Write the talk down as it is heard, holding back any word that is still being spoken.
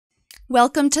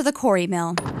Welcome to the quarry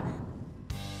mill.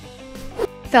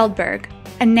 Feldberg,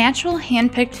 a natural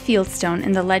hand-picked fieldstone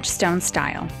in the Ledgestone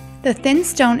style. The thin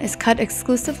stone is cut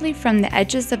exclusively from the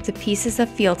edges of the pieces of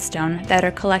fieldstone that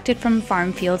are collected from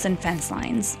farm fields and fence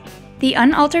lines. The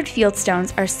unaltered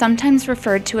fieldstones are sometimes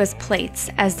referred to as plates,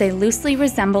 as they loosely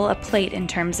resemble a plate in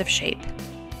terms of shape.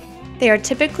 They are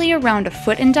typically around a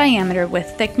foot in diameter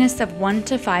with thickness of 1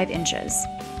 to 5 inches.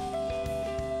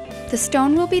 The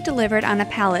stone will be delivered on a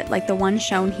pallet like the one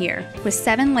shown here, with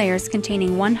 7 layers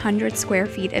containing 100 square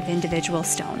feet of individual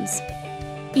stones.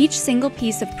 Each single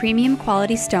piece of premium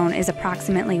quality stone is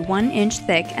approximately 1 inch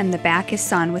thick and the back is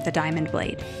sawn with a diamond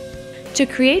blade. To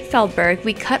create Feldberg,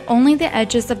 we cut only the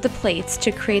edges of the plates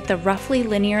to create the roughly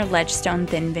linear ledgestone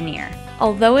thin veneer.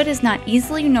 Although it is not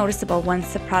easily noticeable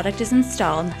once the product is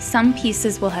installed, some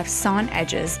pieces will have sawn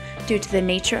edges due to the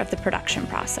nature of the production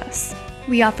process.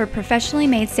 We offer professionally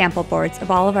made sample boards of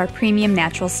all of our premium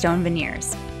natural stone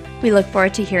veneers. We look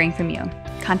forward to hearing from you.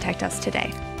 Contact us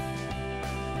today.